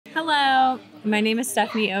Hello, my name is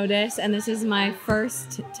Stephanie Otis, and this is my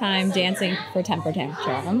first time dancing for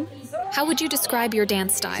Tantrum. How would you describe your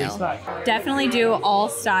dance style? Definitely do all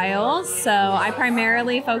styles. So I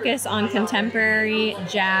primarily focus on contemporary,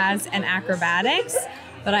 jazz, and acrobatics,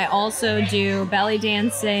 but I also do belly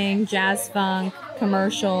dancing, jazz funk,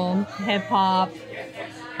 commercial, hip hop.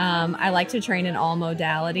 I like to train in all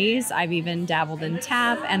modalities. I've even dabbled in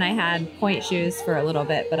tap, and I had point shoes for a little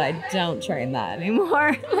bit, but I don't train that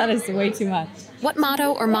anymore. That is way too much. What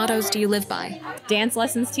motto or mottos do you live by? Dance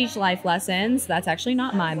lessons teach life lessons. That's actually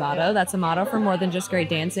not my motto. That's a motto for More Than Just Great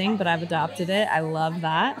Dancing, but I've adopted it. I love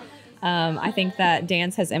that. I think that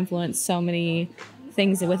dance has influenced so many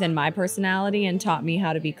things within my personality and taught me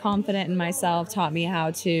how to be confident in myself, taught me how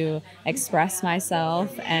to express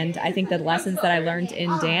myself. And I think the lessons that I learned in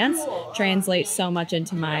dance translate so much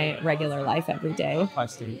into my regular life every day.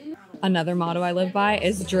 Another motto I live by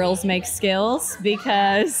is drills make skills,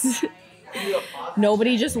 because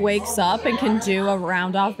nobody just wakes up and can do a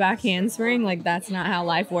round off back handspring. Like, that's not how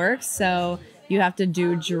life works. So you have to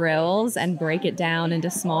do drills and break it down into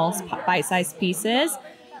small bite-sized pieces.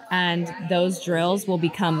 And those drills will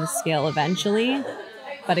become the skill eventually.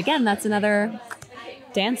 But again, that's another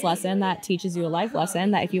dance lesson that teaches you a life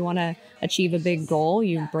lesson, that if you want to achieve a big goal,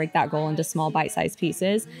 you break that goal into small bite-sized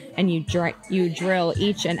pieces, and you drill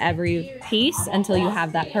each and every piece until you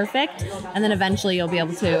have that perfect. And then eventually you'll be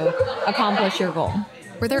able to accomplish your goal.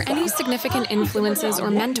 Were there any significant influences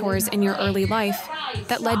or mentors in your early life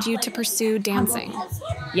that led you to pursue dancing?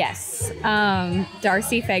 Yes.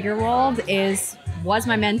 Darcy Fagerwold was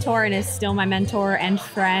my mentor and is still my mentor and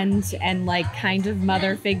friend and like kind of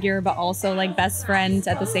mother figure, but also like best friend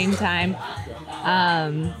at the same time.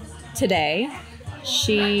 Today,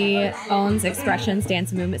 she owns Expressions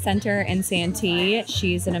Dance and Movement Center in Santee.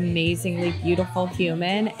 She's an amazingly beautiful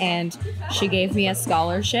human, and she gave me a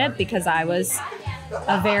scholarship because I was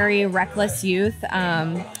a very reckless youth.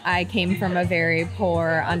 I came from a very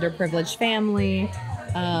poor, underprivileged family.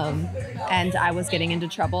 And I was getting into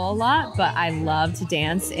trouble a lot, but I loved to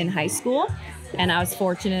dance in high school, and I was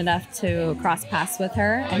fortunate enough to cross paths with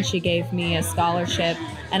her, and she gave me a scholarship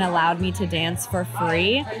and allowed me to dance for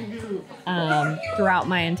free throughout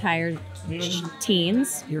my entire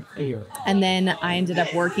teens. And then I ended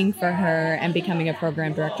up working for her and becoming a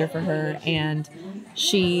program director for her, and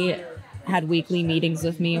she had weekly meetings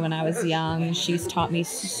with me when I was young. She's taught me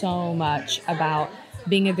so much about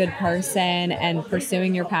being a good person and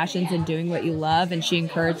pursuing your passions and doing what you love. And she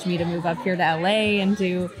encouraged me to move up here to LA and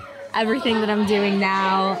do everything that I'm doing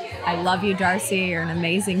now. I love you, Darcy. You're an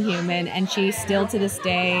amazing human. And she still to this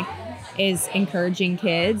day is encouraging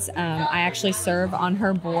kids. I actually serve on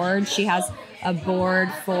her board. She has a board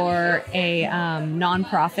for a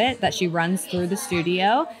nonprofit that she runs through the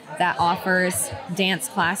studio that offers dance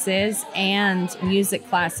classes and music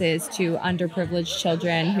classes to underprivileged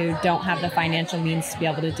children who don't have the financial means to be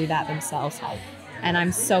able to do that themselves. And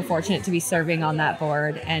I'm so fortunate to be serving on that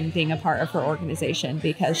board and being a part of her organization,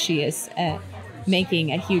 because she is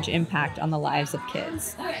making a huge impact on the lives of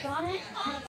kids.